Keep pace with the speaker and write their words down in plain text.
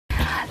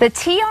The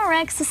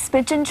TRX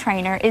Suspension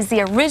Trainer is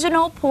the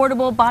original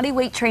portable body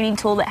weight training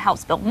tool that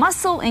helps build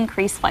muscle,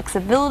 increase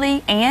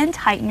flexibility, and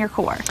heighten your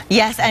core.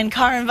 Yes, and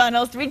Karen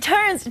Vunnels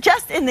returns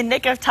just in the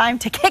nick of time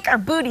to kick our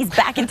booties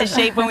back into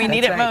shape when we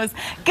need it most.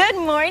 Good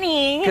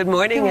morning. Good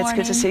morning. It's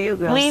good to see you,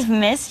 girls. We've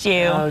missed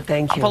you. Oh,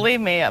 thank you.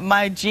 Believe me,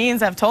 my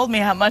genes have told me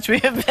how much we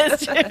have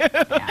missed you.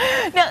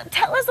 Now,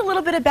 tell us a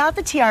little bit about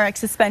the TRX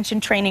Suspension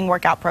Training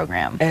Workout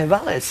Program.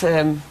 Well, it's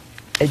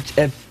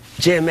a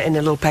gym in a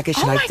little package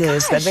like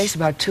this that weighs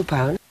about 2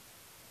 pounds.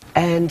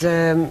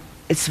 And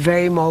it's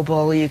very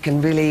mobile. You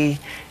can really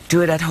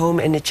do it at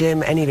home, in the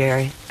gym,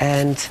 anywhere.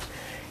 And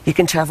you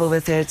can travel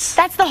with it.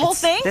 That's the whole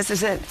thing? This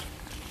is it.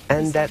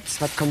 And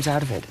that's what comes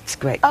out of it. It's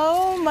great.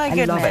 Oh, my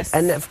goodness. I love it.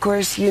 And of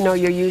course, you know,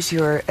 you use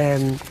your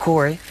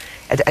core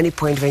at any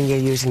point when you're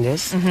using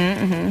this.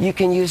 You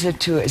can use it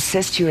to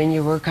assist you in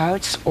your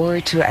workouts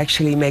or to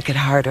actually make it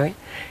harder.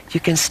 You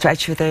can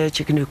stretch with it.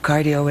 You can do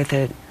cardio with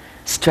it.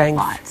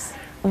 Strength.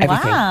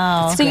 Everything.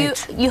 Wow. So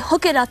you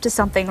hook it up to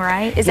something,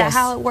 right? Is that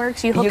how it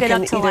works? You hook it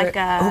up to like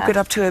a... hook it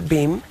up to a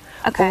beam.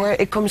 Okay. Or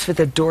it comes with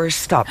a door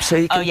stop, so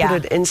you can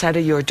put it inside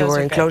of your door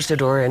and close the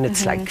door, and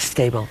it's like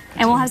stable.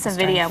 And we'll have some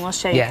video, and we'll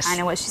show you kind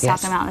of what she's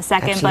talking about in a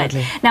second.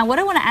 Absolutely. But now, what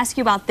I want to ask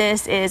you about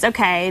this is,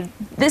 okay,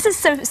 this is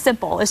so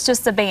simple. It's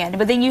just a band,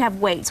 but then you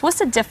have weights. What's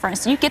the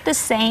difference? Do you get the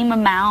same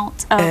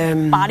amount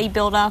of body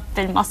build-up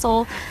and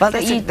muscle? Well,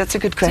 that's a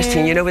good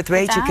question. You know, with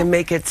weights, you can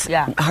make it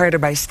harder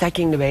by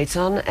stacking the weights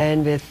on,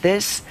 and with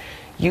this,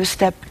 you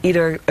step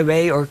either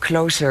away or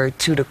closer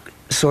to the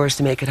source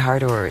to make it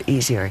harder or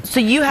easier.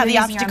 So you have the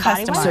option to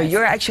customize. So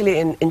you're actually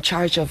in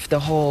charge of the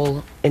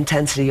whole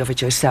intensity of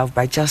it yourself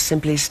by just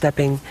simply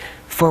stepping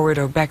forward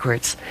or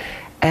backwards.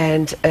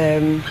 And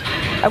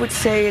I would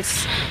say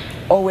it's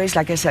always,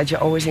 like I said,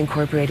 you're always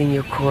incorporating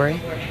your core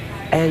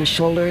and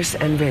shoulders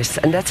and wrists.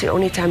 And that's the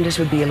only time this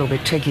would be a little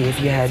bit tricky if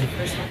you had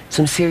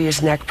some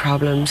serious neck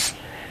problems,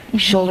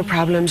 shoulder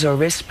problems or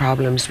wrist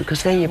problems,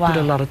 because then you put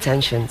a lot of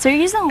tension. So you're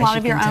using a lot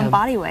of your own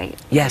body weight.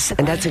 Yes,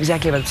 and that's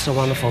exactly what's so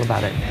wonderful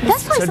about it.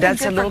 So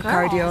that's a little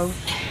cardio.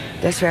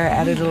 That's where I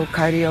added a little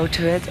cardio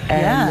to it,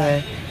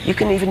 and you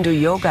can even do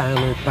yoga on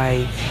it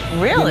by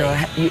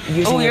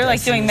using you're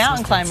like doing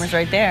mountain climbers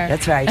right there.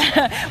 That's right.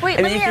 Wait,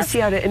 and you can see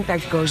how the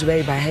impact goes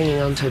away by hanging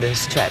onto the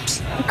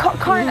straps.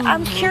 Karen,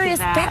 I'm curious,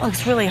 that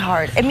looks really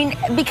hard. I mean,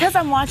 because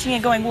I'm watching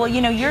it going, well, you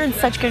know, you're in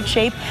such good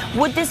shape.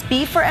 Would this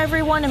be for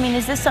everyone? I mean,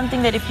 is this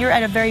something that if you're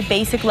at a very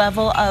basic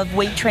level of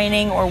weight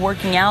training or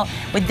working out,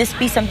 would this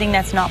be something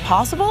that's not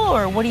possible,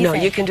 or what do you think?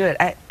 No, you can do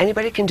it.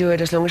 Anybody can do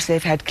it as long as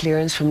they've had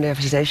clearance from their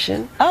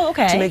physician. Oh,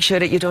 okay. To make sure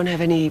that you don't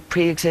have any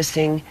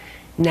pre-existing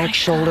neck,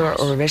 shoulder,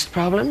 or wrist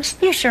problems.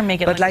 You sure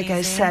make it But look like easy.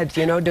 I said,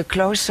 you know, the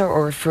closer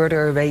or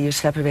further away you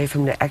step away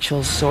from the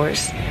actual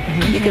source,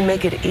 you can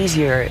make it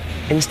easier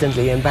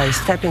instantly. And by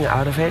stepping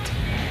out of it,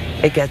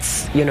 it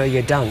gets, you know,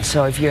 you're done.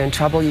 So if you're in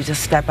trouble, you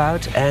just step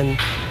out and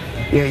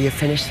you're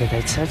finished with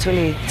it. So it's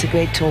a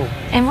great tool.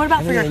 And what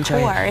about for your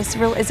core? Is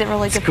it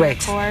really good for your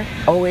core?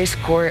 Always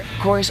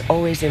core is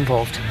always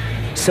involved.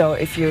 So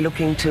if you're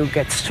looking to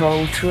get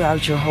strong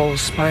throughout your whole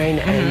spine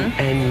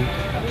and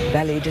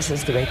belly, this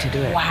is the way to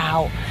do it.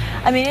 Wow.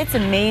 I mean, it's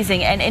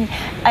amazing. And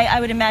I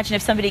would imagine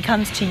if somebody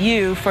comes to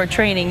you for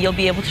training, you'll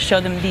be able to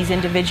show them these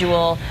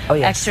individual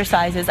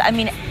exercises. I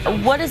mean,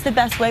 what is the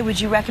best way would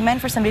you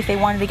recommend for somebody if they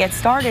wanted to get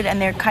started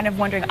and they're kind of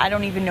wondering, I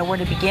don't even know where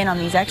to begin on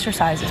these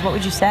exercises? What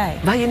would you say?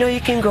 Well, you know,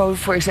 you can go,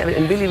 for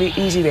example, a really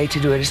easy way to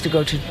do it is to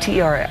go to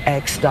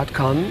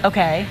trx.com.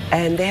 Okay.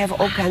 And they have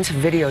all kinds of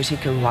videos you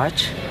can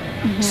watch.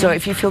 So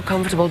if you feel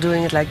comfortable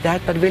doing it like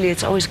that, but really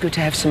it's always good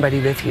to have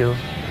somebody with you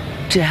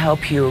to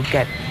help you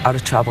get out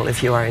of trouble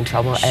if you are in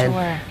trouble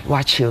and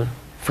watch you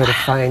for the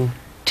fine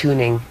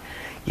tuning,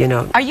 you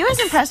know. Are you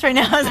as impressed right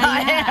now as I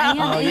am?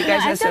 Oh, you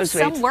guys are so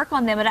sweet. I've done some work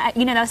on them, but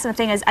you know, that's the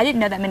thing is I didn't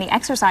know that many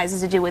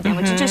exercises to do with them,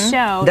 which you just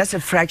showed. That's a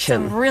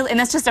fraction. And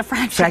that's just a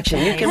fraction.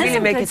 You can really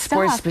make it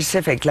sport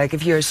specific. Like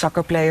if you're a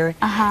soccer player,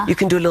 you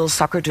can do little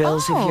soccer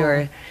drills. If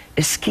you're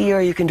a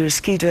skier, you can do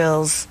ski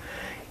drills.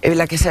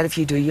 Like I said, if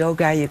you do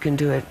yoga, you can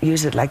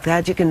use it like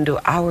that. You can do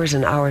hours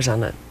and hours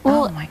on it.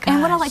 Well,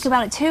 and what I like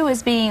about it too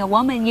is being a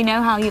woman, you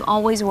know how you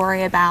always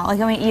worry about, like,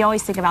 I mean, you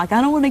always think about, like,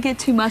 I don't want to get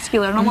too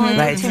muscular, I don't want to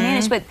get too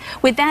managed, but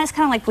with that, it's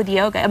kind of like with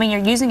yoga. I mean, you're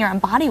using your own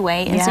body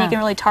weight, and so you can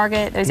really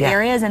target those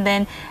areas, and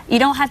then you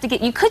don't have to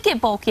get, you could get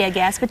bulky, I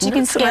guess, but you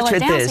can scale it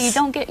down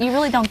so you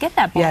really don't get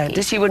that bulky. Yeah,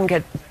 this you wouldn't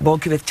get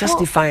bulky with just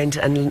defined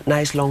and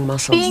nice long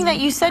muscles. Being that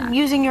you said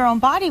using your own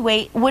body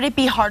weight, would it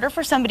be harder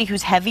for somebody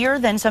who's heavier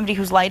than somebody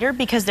who's lighter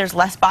because there's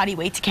less body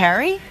weight to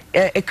carry?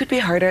 It could be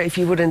harder if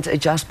you wouldn't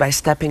adjust by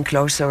stepping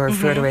closer or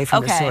further away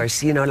from the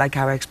source. You know, like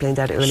how I explained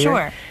that earlier.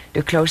 Sure.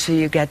 The closer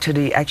you get to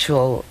the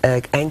actual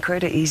anchor,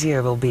 the easier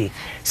it will be.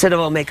 So that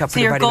will make up for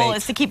the body weight. So your goal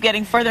is to keep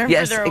getting further and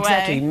further away.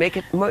 Yes,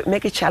 exactly.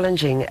 Make it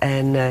challenging,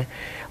 and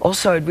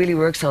also it really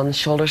works on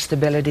shoulder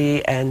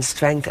stability and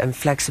strength and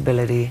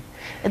flexibility.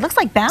 It looks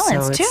like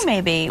balance too.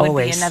 Maybe would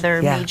be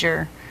another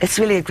major. It's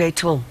really a great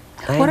tool.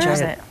 What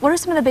are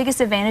some of the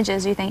biggest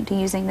advantages you think to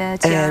using the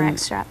TRX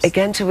straps?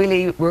 Again, to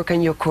really work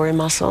on your core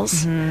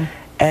muscles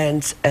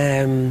And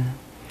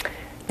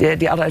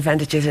the other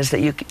advantage is that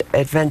you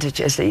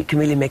can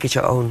really make it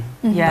your own.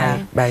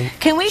 Yeah.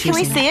 Can we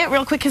see it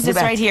real quick, because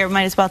it's right here?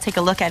 Might as well take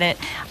a look at it.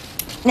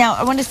 Now,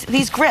 I want to see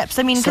these grips.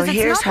 I mean, because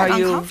it's not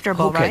that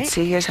uncomfortable, right?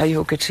 See, here's how you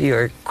hook it to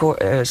your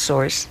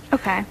source.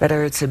 Okay.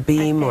 Whether it's a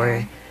beam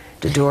or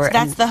the door. So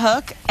that's the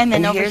hook, and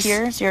then over here's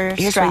your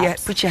straps. Where you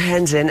put your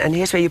hands in, and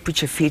here's where you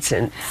put your feet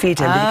in. But you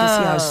can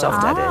see how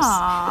soft that is.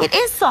 It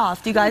is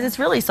soft, you guys. It's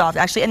really soft,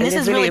 actually, and this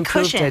is really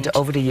cushioned. It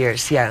over the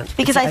years, yeah.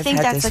 Because I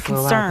think that's a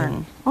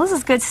concern. Well, this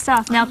is good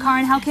stuff. Now,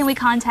 Karin, how can we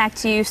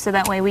contact you so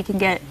that way we can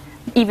get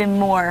even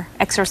more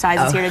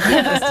exercises here to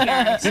do this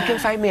TRX? You can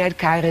find me at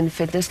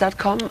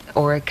karinfitness.com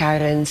or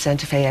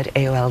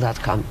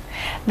karinsantafe@aol.com.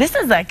 This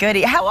is a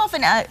goodie. How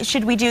often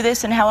should we do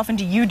this, and how often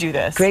do you do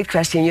this? Great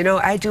question. You know,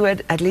 I do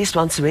it at least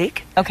once a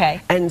week.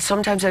 Okay. And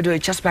sometimes I do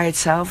it just by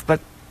itself, but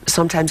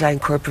sometimes I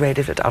incorporate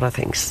it with other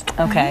things.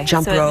 Okay.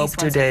 Jump rope,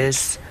 do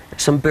this.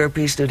 Some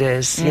burpees, do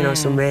this, you know,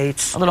 some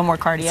weights. A little more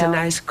cardio. It's a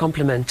nice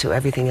complement to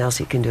everything else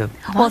you can do.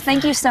 Well,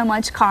 thank you so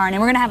much, Karin. And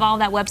we're going to have all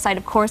that website,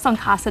 of course, on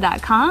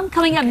casa.com.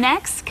 Coming up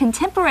next,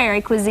 contemporary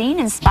cuisine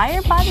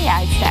inspired by the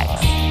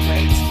Aztecs.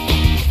 Great.